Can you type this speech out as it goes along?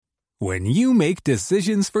When you make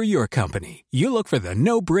decisions for your company, you look for the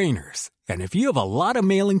no-brainers. And if you have a lot of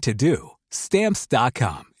mailing to do,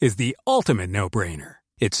 Stamps.com is the ultimate no-brainer.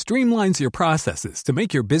 It streamlines your processes to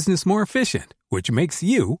make your business more efficient, which makes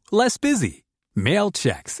you less busy. Mail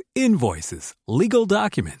checks, invoices, legal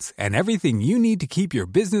documents, and everything you need to keep your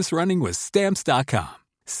business running with Stamps.com.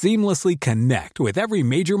 Seamlessly connect with every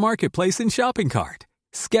major marketplace and shopping cart.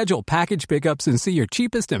 Schedule package pickups and see your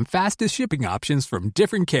cheapest and fastest shipping options from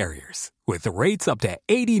different carriers. With rates up to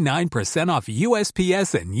 89% off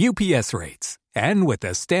USPS and UPS rates. And with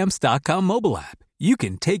the Stamps.com mobile app, you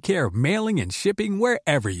can take care of mailing and shipping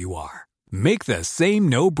wherever you are. Make the same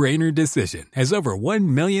no-brainer decision as over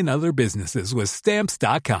 1 million other businesses with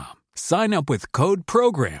Stamps.com. Sign up with code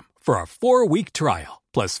PROGRAM for a 4-week trial,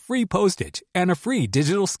 plus free postage and a free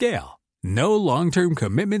digital scale. No long-term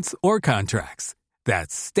commitments or contracts.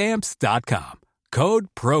 That's Stamps.com. Code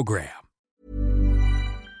PROGRAM.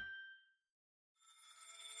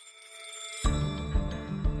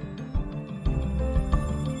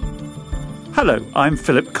 Hello, I'm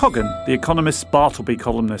Philip Coggan, the Economist's Bartleby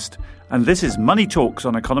columnist, and this is Money Talks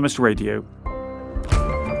on Economist Radio.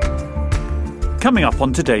 Coming up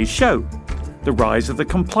on today's show, the rise of the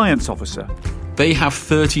compliance officer. They have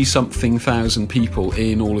 30-something thousand people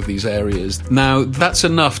in all of these areas. Now, that's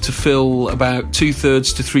enough to fill about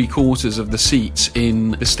 2/3 to 3/4 of the seats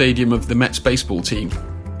in the stadium of the Mets baseball team.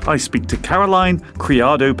 I speak to Caroline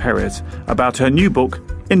Criado Perez about her new book,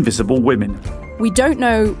 Invisible Women. We don't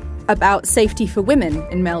know about safety for women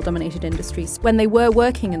in male-dominated industries. When they were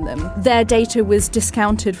working in them, their data was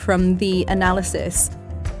discounted from the analysis.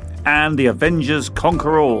 And the Avengers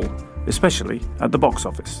conquer all, especially at the box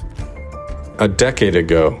office. A decade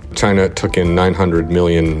ago, China took in $900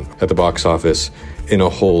 million at the box office in a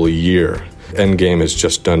whole year. Endgame has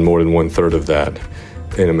just done more than 1/3 of that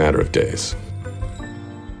in a matter of days.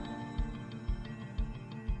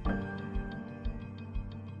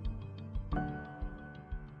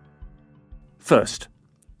 First,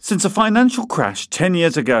 since a financial crash 10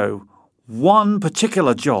 years ago, one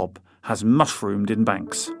particular job has mushroomed in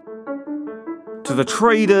banks. To the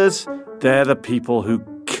traders, they're the people who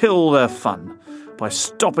kill their fun by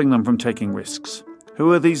stopping them from taking risks.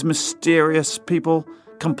 Who are these mysterious people?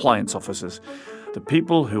 Compliance officers. The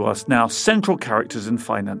people who are now central characters in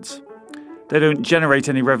finance. They don't generate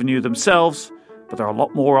any revenue themselves, but there are a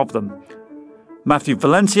lot more of them. Matthew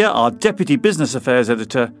Valencia, our Deputy Business Affairs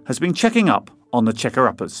Editor, has been checking up on the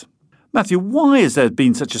checker-uppers. Matthew, why has there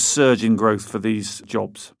been such a surge in growth for these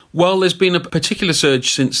jobs? Well, there's been a particular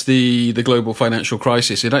surge since the global financial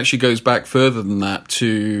crisis. It actually goes back further than that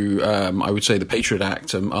to, I would say, the Patriot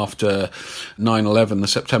Act after 9/11, the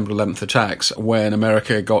September 11th attacks, when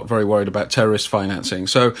America got very worried about terrorist financing.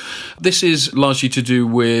 So this is largely to do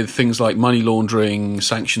with things like money laundering,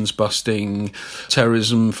 sanctions busting,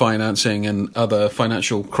 terrorism financing, and other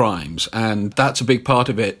financial crimes. And that's a big part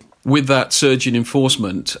of it. With that surge in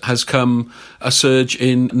enforcement has come a surge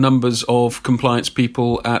in numbers of compliance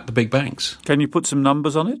people at the big banks. Can you put some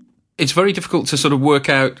numbers on it? It's very difficult to sort of work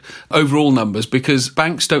out overall numbers because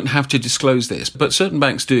banks don't have to disclose this, but certain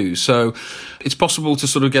banks do. So it's possible to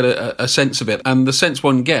sort of get a sense of it. And the sense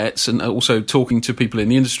one gets, and also talking to people in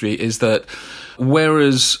the industry, is that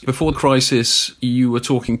whereas before the crisis you were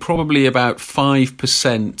talking probably about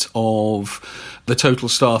 5% of the total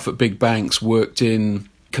staff at big banks worked in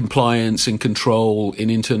compliance, in control, in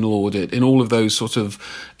internal audit, in all of those sort of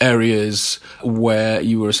areas where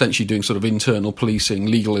you were essentially doing sort of internal policing,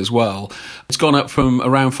 legal as well. It's gone up from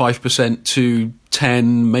around 5% to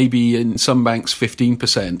 10, maybe in some banks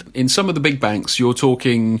 15%. In some of the big banks, you're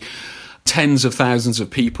talking tens of thousands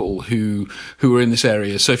of people who are in this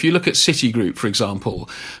area. So if you look at Citigroup, for example,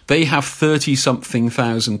 they have 30-something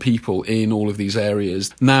thousand people in all of these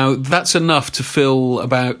areas. Now, that's enough to fill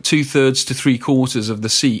about 2/3 to 3/4 of the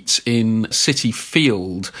seats in Citi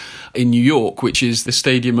Field in New York, which is the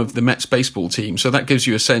stadium of the Mets baseball team. So that gives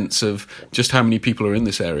you a sense of just how many people are in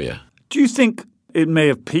this area. Do you think it may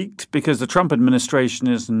have peaked because the Trump administration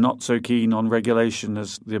is not so keen on regulation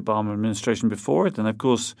as the Obama administration before it? And of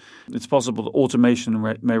course, it's possible that automation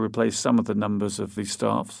may replace some of the numbers of these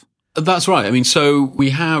staffs. That's right. I mean, so we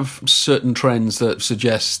have certain trends that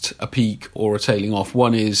suggest a peak or a tailing off.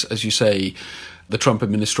 One is, as you say, the Trump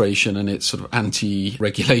administration and its sort of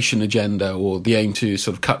anti-regulation agenda or the aim to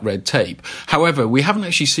sort of cut red tape. However, we haven't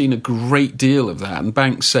actually seen a great deal of that. And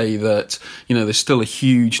banks say that, there's still a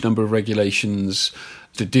huge number of regulations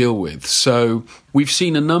to deal with. So we've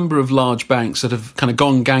seen a number of large banks that have kind of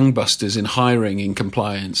gone gangbusters in hiring in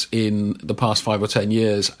compliance in the past 5 or 10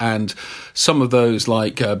 years. And some of those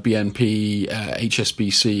like BNP,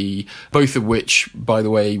 HSBC, both of which, by the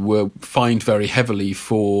way, were fined very heavily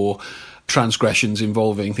for transgressions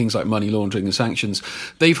involving things like money laundering and sanctions.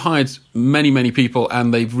 They've hired many, many people,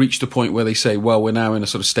 and they've reached a point where they say, well, we're now in a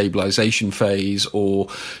sort of stabilization phase, or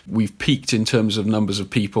we've peaked in terms of numbers of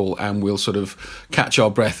people and we'll sort of catch our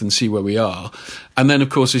breath and see where we are. And then, of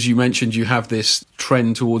course, as you mentioned, you have this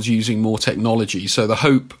trend towards using more technology. So the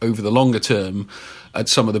hope over the longer term at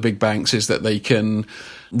some of the big banks is that they can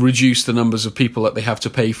reduce the numbers of people that they have to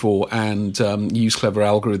pay for and use clever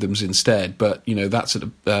algorithms instead. But, that's at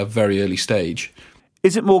a very early stage.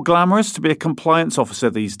 Is it more glamorous to be a compliance officer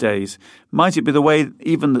these days? Might it be the way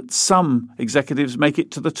even that some executives make it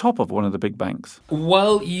to the top of one of the big banks?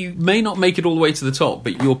 Well, you may not make it all the way to the top,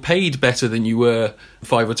 but you're paid better than you were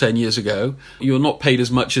 5 or 10 years ago. You're not paid as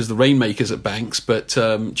much as the rainmakers at banks, but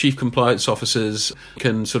chief compliance officers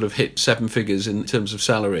can sort of hit 7 figures in terms of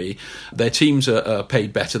salary. Their teams are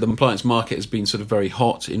paid better. The compliance market has been sort of very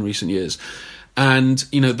hot in recent years. And,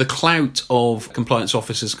 the clout of compliance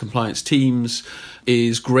officers, compliance teams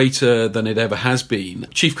is greater than it ever has been.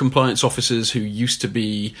 Chief compliance officers who used to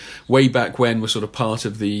be, way back when, were sort of part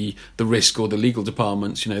of the risk or the legal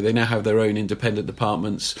departments, they now have their own independent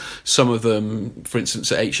departments. Some of them, for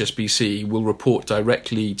instance, at HSBC, will report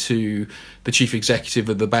directly to the chief executive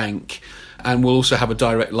of the bank, and we'll also have a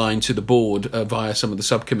direct line to the board via some of the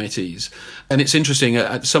subcommittees. And it's interesting,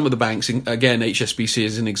 at some of the banks, again, HSBC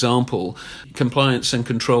is an example, compliance and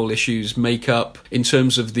control issues make up, in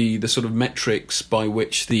terms of the sort of metrics by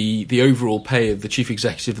which the overall pay of the chief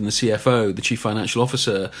executive and the CFO, the chief financial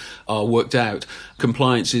officer, are worked out.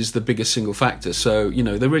 Compliance is the biggest single factor. So,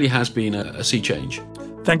 there really has been a sea change.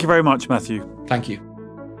 Thank you very much, Matthew. Thank you.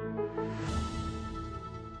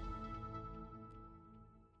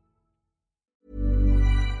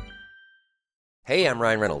 Hey, I'm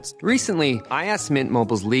Ryan Reynolds. Recently, I asked Mint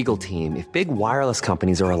Mobile's legal team if big wireless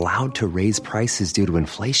companies are allowed to raise prices due to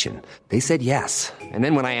inflation. They said yes. And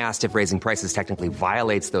then when I asked if raising prices technically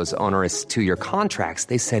violates those onerous 2-year contracts,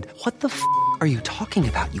 they said, "What the f*** are you talking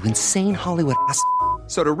about, you insane Hollywood ass?"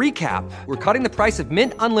 So to recap, we're cutting the price of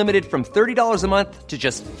Mint Unlimited from $30 a month to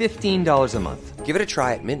just $15 a month. Give it a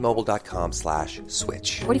try at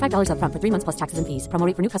mintmobile.com/switch. $45 up front for 3 months plus taxes and fees. Promo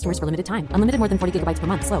rate for new customers for limited time. Unlimited more than 40 gigabytes per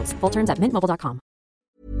month. Slows full terms at mintmobile.com.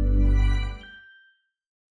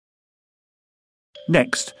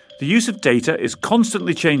 Next, the use of data is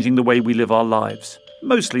constantly changing the way we live our lives,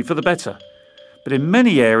 mostly for the better. But in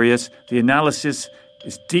many areas, the analysis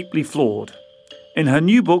is deeply flawed. In her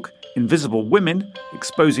new book, Invisible Women,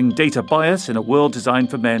 Exposing Data Bias in a World Designed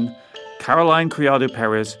for Men, Caroline Criado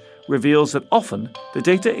Perez reveals that often the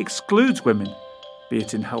data excludes women, be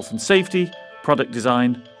it in health and safety, product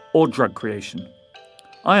design, or drug creation.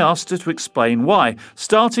 I asked her to explain why,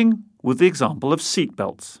 starting with the example of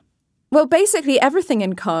seatbelts. Well, basically everything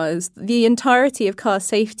in cars, the entirety of car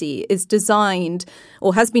safety is designed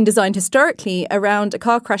or has been designed historically around a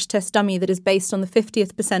car crash test dummy that is based on the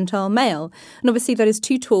 50th percentile male. And obviously that is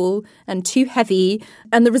too tall and too heavy.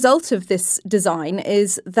 And the result of this design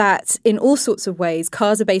is that in all sorts of ways,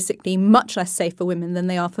 cars are basically much less safe for women than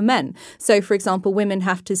they are for men. So, for example, women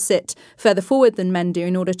have to sit further forward than men do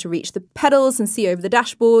in order to reach the pedals and see over the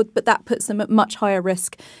dashboard, but that puts them at much higher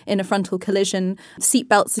risk in a frontal collision.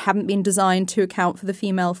 Seatbelts haven't been designed to account for the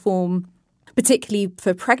female form, particularly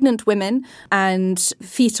for pregnant women, and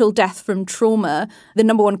fetal death from trauma. The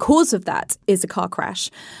number one cause of that is a car crash.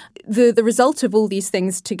 The result of all these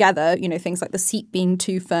things together, things like the seat being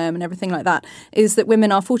too firm and everything like that, is that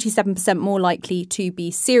women are 47% more likely to be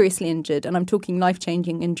seriously injured, and I'm talking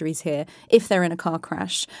life-changing injuries here, if they're in a car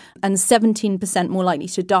crash, and 17% more likely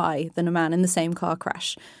to die than a man in the same car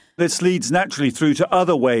crash. This leads naturally through to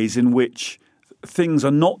other ways in which things are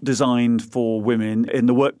not designed for women in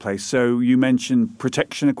the workplace. So you mentioned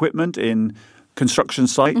protection equipment in construction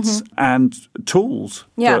sites and tools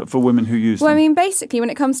for women who use them. Well, I mean, basically, when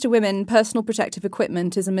it comes to women, personal protective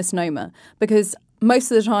equipment is a misnomer because most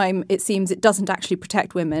of the time it seems it doesn't actually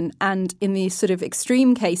protect women, and in these sort of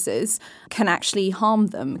extreme cases can actually harm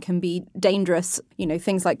them, can be dangerous,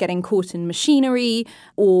 things like getting caught in machinery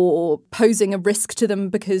or posing a risk to them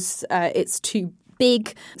because it's too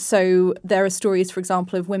big. So there are stories, for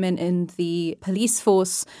example, of women in the police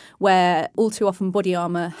force where all too often body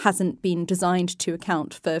armour hasn't been designed to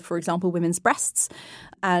account for example, women's breasts.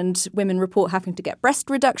 And women report having to get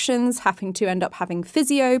breast reductions, having to end up having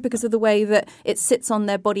physio because of the way that it sits on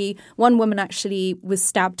their body. One woman actually was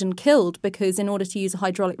stabbed and killed because in order to use a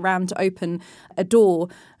hydraulic ram to open a door,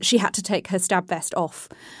 she had to take her stab vest off.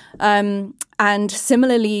 And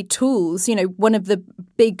similarly, tools, one of the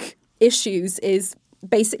big issues is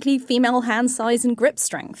basically female hand size and grip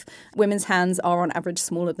strength. Women's hands are on average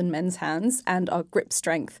smaller than men's hands, and our grip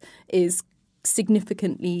strength is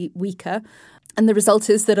significantly weaker. And the result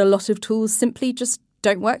is that a lot of tools simply just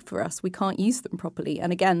don't work for us. We can't use them properly.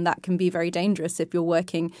 And again, that can be very dangerous if you're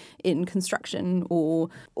working in construction or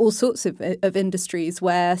all sorts of industries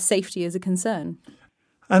where safety is a concern.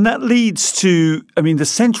 And that leads to, the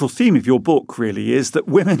central theme of your book really is that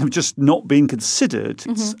women have just not been considered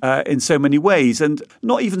in so many ways and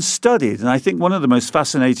not even studied. And I think one of the most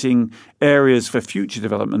fascinating areas for future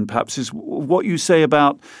development perhaps is what you say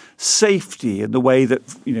about safety and the way that,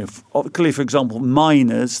 clearly, for example,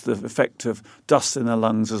 miners, the effect of dust in their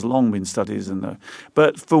lungs has long been studied.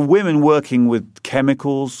 But for women working with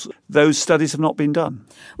chemicals, those studies have not been done.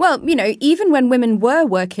 Well, even when women were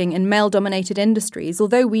working in male-dominated industries,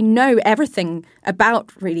 although we know everything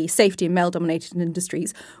about really safety in male-dominated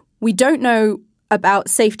industries, we don't know about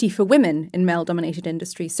safety for women in male-dominated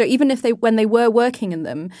industries. So even if when they were working in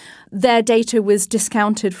them, their data was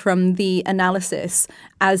discounted from the analysis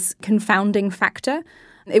as confounding factor.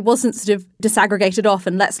 It wasn't sort of disaggregated off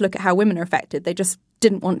and let's look at how women are affected. They just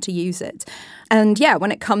didn't want to use it. And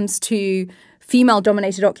when it comes to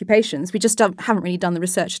female-dominated occupations, we just haven't really done the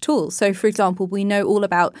research at all. So, for example, we know all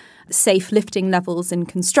about safe lifting levels in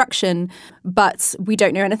construction, but we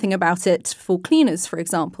don't know anything about it for cleaners, for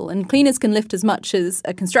example. And cleaners can lift as much as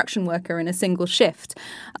a construction worker in a single shift.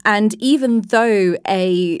 And even though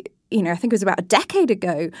I think it was about a decade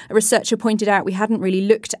ago, a researcher pointed out we hadn't really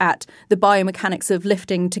looked at the biomechanics of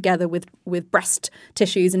lifting together with breast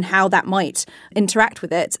tissues and how that might interact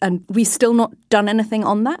with it. And we've still not done anything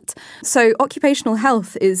on that. So occupational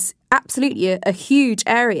health is absolutely a huge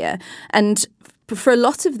area. And for a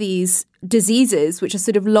lot of these diseases, which are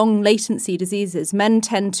sort of long latency diseases, men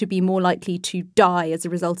tend to be more likely to die as a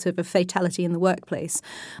result of a fatality in the workplace.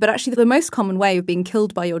 But actually the most common way of being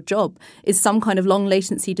killed by your job is some kind of long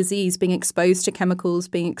latency disease, being exposed to chemicals,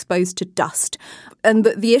 being exposed to dust. And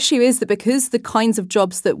the issue is that because the kinds of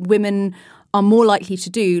jobs that women are more likely to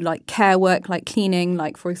do, like care work, like cleaning,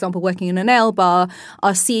 like, for example, working in a nail bar,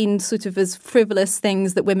 are seen sort of as frivolous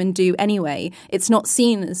things that women do anyway. It's not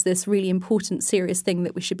seen as this really important, serious thing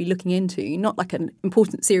that we should be looking into, not like an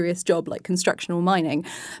important, serious job like construction or mining,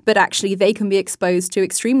 but actually they can be exposed to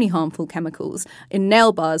extremely harmful chemicals. In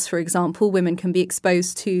nail bars, for example, women can be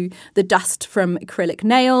exposed to the dust from acrylic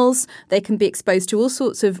nails. They can be exposed to all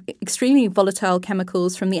sorts of extremely volatile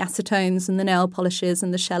chemicals from the acetones and the nail polishes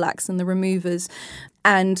and the shellacs and the removers.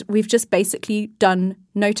 And we've just basically done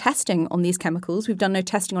no testing on these chemicals. We've done no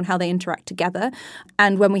testing on how they interact together.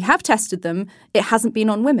 And when we have tested them, it hasn't been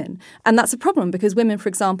on women. And that's a problem because women, for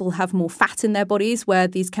example, have more fat in their bodies where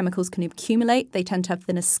these chemicals can accumulate. They tend to have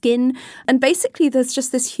thinner skin. And basically, there's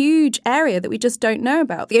just this huge area that we just don't know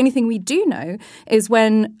about. The only thing we do know is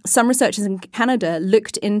when some researchers in Canada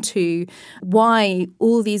looked into why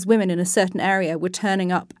all these women in a certain area were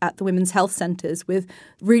turning up at the women's health centres with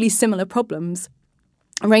really similar problems,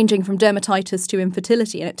 ranging from dermatitis to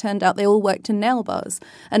infertility, and it turned out they all worked in nail bars.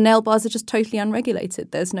 And nail bars are just totally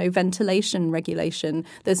unregulated. There's no ventilation regulation.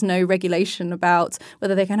 There's no regulation about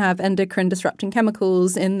whether they can have endocrine-disrupting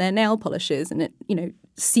chemicals in their nail polishes, and it,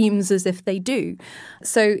 seems as if they do.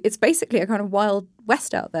 So it's basically a kind of wild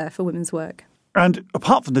west out there for women's work. And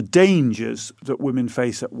apart from the dangers that women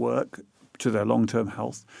face at work to their long-term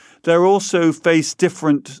health, they also face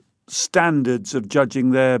different standards of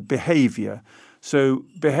judging their behaviour. So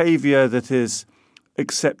behaviour that is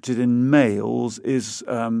accepted in males is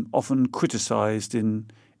often criticised in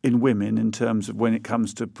women in terms of when it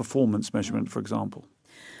comes to performance measurement, for example.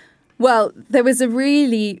 Well, there was a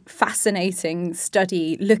really fascinating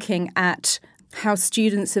study looking at how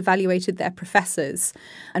students evaluated their professors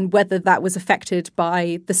and whether that was affected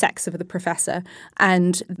by the sex of the professor.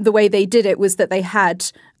 And the way they did it was that they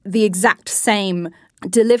had the exact same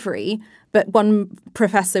delivery, but one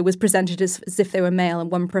professor was presented as if they were male and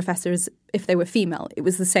one professor as if they were female. It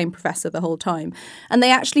was the same professor the whole time. And they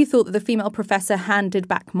actually thought that the female professor handed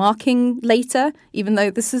back marking later, even though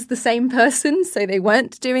this is the same person, so they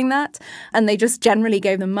weren't doing that. And they just generally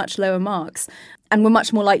gave them much lower marks. And we're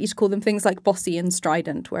much more likely to call them things like bossy and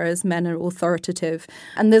strident, whereas men are authoritative.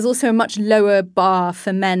 And there's also a much lower bar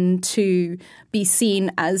for men to be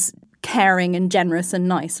seen as caring and generous and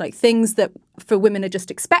nice, like things that for women are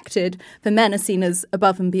just expected, for men are seen as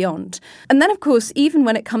above and beyond. And then, of course, even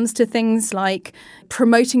when it comes to things like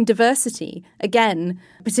promoting diversity, again,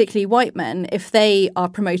 particularly white men, if they are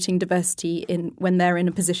promoting diversity when they're in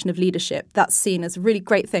a position of leadership, that's seen as a really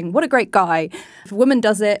great thing. What a great guy. If a woman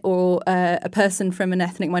does it or a person from an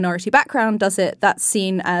ethnic minority background does it, that's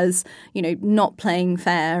seen as, not playing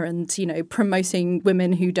fair and, promoting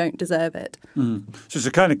women who don't deserve it. So it's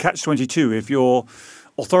a kind of catch-22. If you're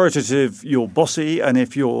authoritative, you're bossy, and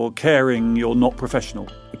if you're caring, you're not professional.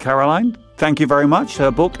 Caroline, thank you very much.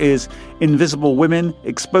 Her book is Invisible Women,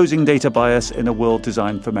 Exposing Data Bias in a World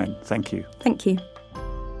Designed for Men. Thank you. Thank you.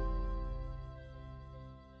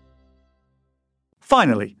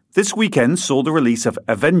 Finally, this weekend saw the release of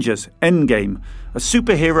Avengers: Endgame, a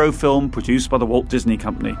superhero film produced by the Walt Disney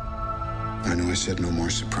Company. I know I said no more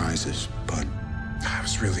surprises, but I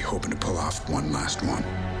was really hoping to pull off one last one.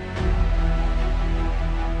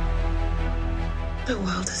 The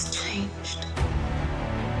world has changed.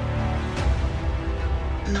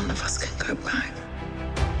 None of us can go back.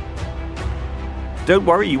 Don't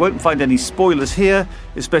worry, you won't find any spoilers here,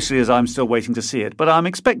 especially as I'm still waiting to see it, but I'm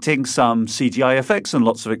expecting some CGI effects and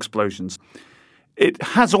lots of explosions. It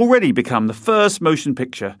has already become the first motion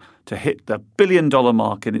picture to hit the billion-dollar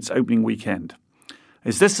mark in its opening weekend.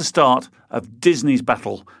 Is this the start of Disney's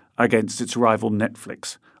battle against its rival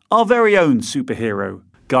Netflix? Our very own superhero,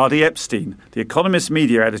 Gadi Epstein, The Economist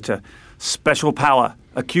media editor, special power,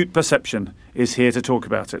 acute perception, is here to talk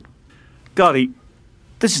about it. Gadi,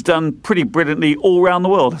 this is done pretty brilliantly all around the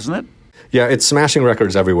world, hasn't it? Yeah, it's smashing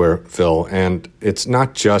records everywhere, Phil, and it's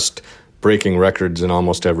not just breaking records in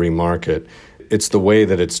almost every market. It's the way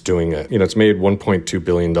that it's doing it. It's made $1.2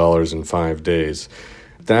 billion in 5 days.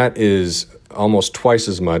 That is almost twice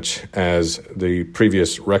as much as the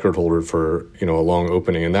previous record holder for, a long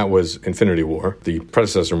opening, and that was Infinity War, the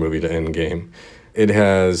predecessor movie to Endgame. It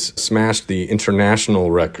has smashed the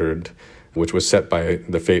international record, which was set by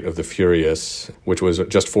The Fate of the Furious, which was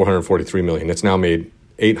just $443 million. It's now made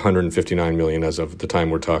 $859 million as of the time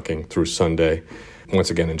we're talking through Sunday, once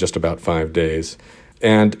again in just about 5 days.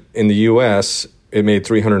 And in the U.S., it made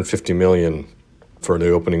 $350 million for the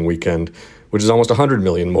opening weekend, which is almost $100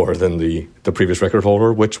 million more than the previous record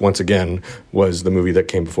holder, which once again was the movie that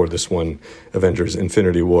came before this one, Avengers: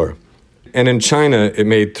 Infinity War. And in China, it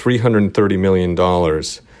made $330 million.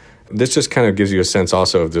 This just kind of gives you a sense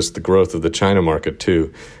also of just the growth of the China market,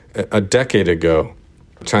 too. A decade ago,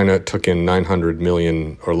 China took in $900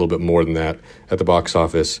 million, or a little bit more than that, at the box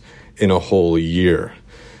office in a whole year.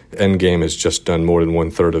 Endgame has just done more than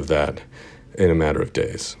 1/3 of that in a matter of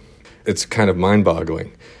days. It's kind of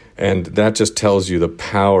mind-boggling. And that just tells you the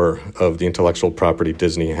power of the intellectual property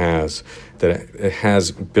Disney has, that it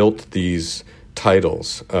has built these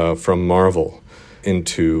titles from Marvel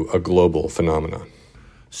into a global phenomenon.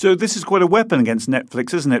 So this is quite a weapon against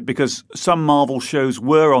Netflix, isn't it? Because some Marvel shows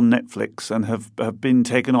were on Netflix and have been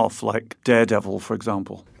taken off, like Daredevil, for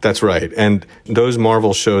example. That's right. And those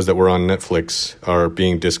Marvel shows that were on Netflix are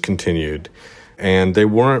being discontinued. And they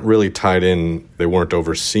weren't really tied in, they weren't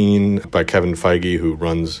overseen by Kevin Feige, who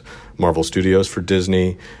runs Marvel Studios for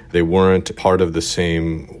Disney. They weren't part of the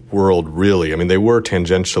same world, really. I mean, they were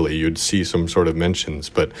tangentially. You'd see some sort of mentions,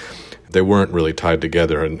 but they weren't really tied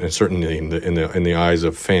together. And certainly in the eyes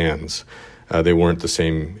of fans, they weren't the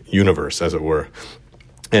same universe, as it were.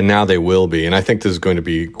 And now they will be. And I think this is going to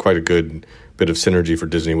be quite a good bit of synergy for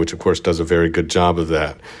Disney, which of course does a very good job of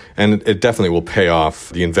that. And it definitely will pay off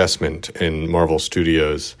the investment in Marvel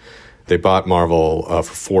Studios. They bought Marvel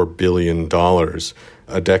for $4 billion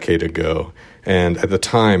a decade ago. And at the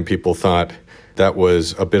time, people thought that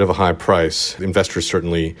was a bit of a high price. Investors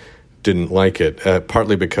certainly didn't like it,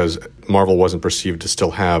 partly because Marvel wasn't perceived to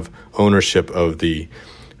still have ownership of the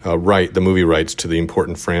movie rights to the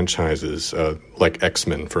important franchises, like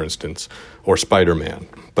X-Men, for instance, or Spider-Man.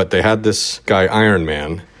 But they had this guy, Iron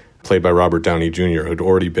Man, played by Robert Downey Jr., who'd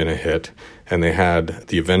already been a hit, and they had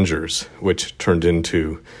The Avengers, which turned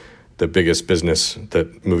into the biggest business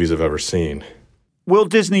that movies have ever seen. Will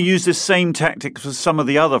Disney use this same tactic for some of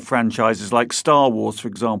the other franchises, like Star Wars, for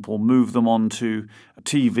example, move them onto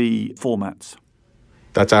TV formats?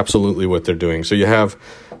 That's absolutely what they're doing. So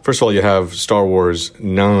first of all, you have Star Wars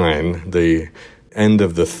 9, the end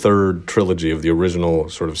of the third trilogy of the original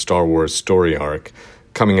sort of Star Wars story arc,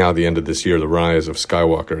 coming out at the end of this year, The Rise of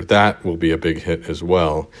Skywalker. That will be a big hit as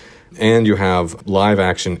well. And you have live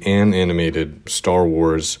action and animated Star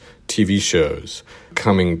Wars TV shows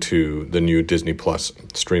coming to the new Disney Plus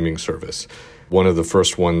streaming service. One of the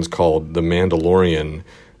first ones, called The Mandalorian,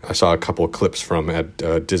 I saw a couple of clips from at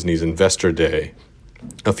Disney's Investor Day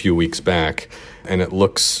a few weeks back, and it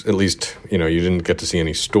looks, at least, you didn't get to see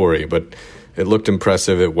any story, but it looked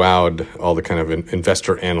impressive. It wowed all the kind of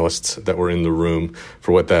investor analysts that were in the room,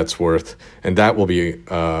 for what that's worth. And that will be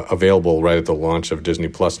available right at the launch of Disney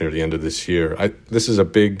Plus near the end of this year. This is a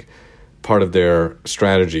big part of their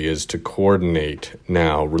strategy, is to coordinate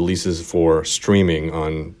now releases for streaming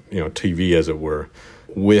on TV, as it were,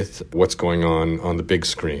 with what's going on the big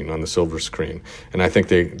screen, on the silver screen. And I think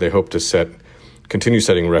they hope to continue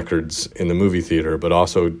setting records in the movie theater, but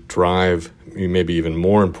also drive, maybe even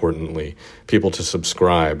more importantly, people to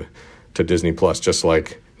subscribe to Disney Plus, just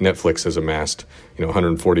like Netflix has amassed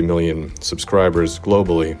 140 million subscribers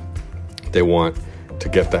globally. They want to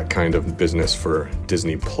get that kind of business for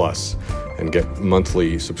Disney Plus and get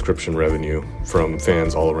monthly subscription revenue from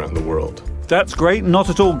fans all around the world. That's great. Not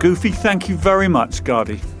at all goofy. Thank you very much,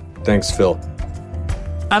 Gardy. Thanks, Phil.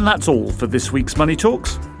 And that's all for this week's Money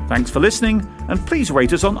Talks. Thanks for listening, and please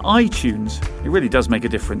rate us on iTunes. It really does make a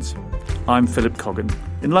difference. I'm Philip Coggan.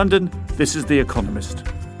 In London, this is The Economist.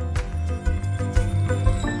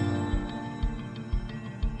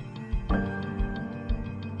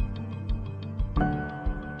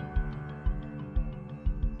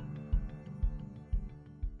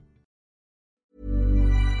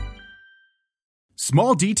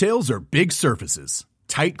 Small details are big surfaces.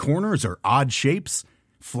 Tight corners are odd shapes.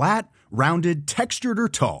 Flat, rounded, textured, or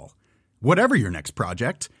tall. Whatever your next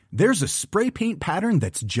project, there's a spray paint pattern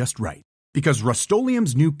that's just right. Because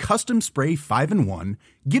Rust-Oleum's new Custom Spray 5-in-1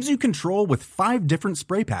 gives you control with 5 different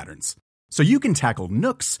spray patterns. So you can tackle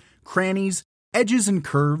nooks, crannies, edges, and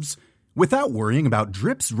curves without worrying about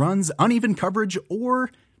drips, runs, uneven coverage,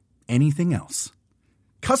 or anything else.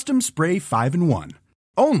 Custom Spray 5-in-1.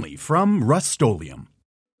 Only from Rust-Oleum.